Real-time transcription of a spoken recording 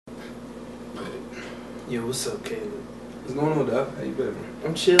Yo, what's up, Caleb? What's going on, Doc? How you been?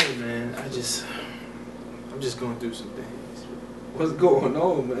 I'm chilling, man. I'm just going through some things. What's going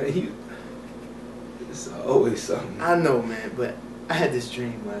on, man? It's always something. I know, man, but I had this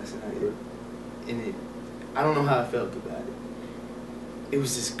dream last night, and I don't know how I felt about it. It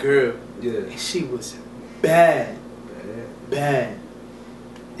was this girl, Yeah. and she was bad. Bad.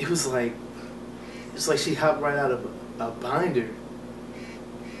 It was like she hopped right out of a binder.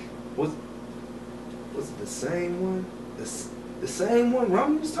 Was it the same one? The same one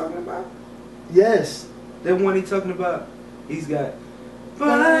Romney was talking about? Yes. That one he talking about? He's got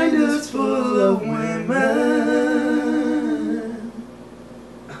binders full of women.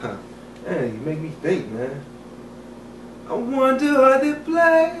 Man, you make me think, man. I wonder how they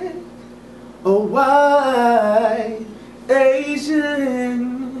play. Oh, white,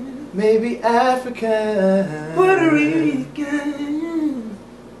 Asian, maybe African, Puerto Rican.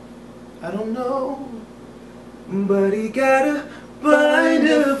 I don't know. But he got a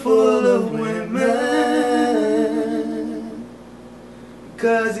binder full of women.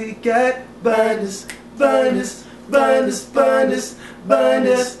 'Cause he got binders, binders, binders, binders,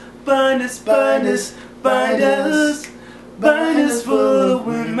 binders, binders, binders, binders, binders full of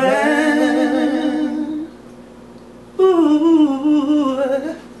women.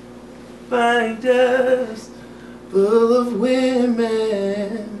 Ooh, binders Full of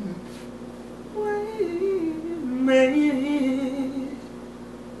women.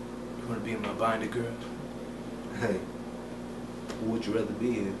 You wanna be in my binder, girl? Hey, who would you rather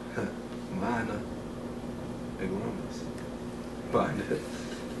be in? Mine or Romans? Mine.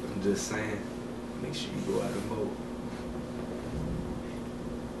 I'm just saying, make sure you go out and vote.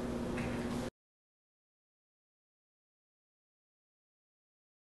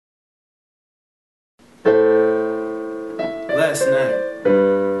 Last night,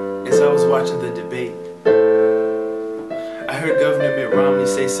 as I was watching the debate, I heard Governor Mitt Romney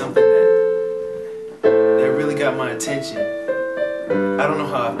say something that really got my attention. I don't know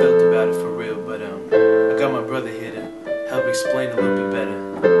how I felt about it for real, but I got my brother here to help explain a little bit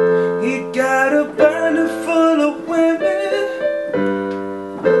better. He got a binder full of women.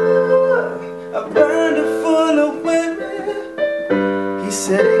 A binder full of women. He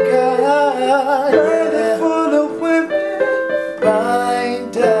said he got A binder full of women.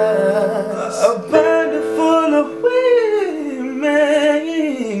 binders. A binder full of women.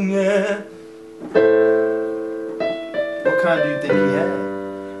 What kind do you think he had?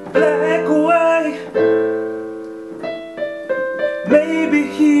 Black or white. Maybe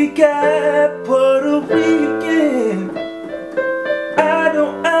he got Puerto Rican. I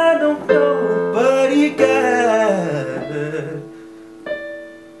don't know, but he got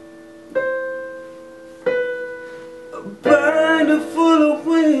a binder full of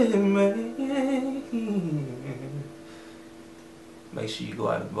women. Make sure you go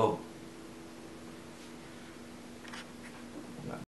out and vote.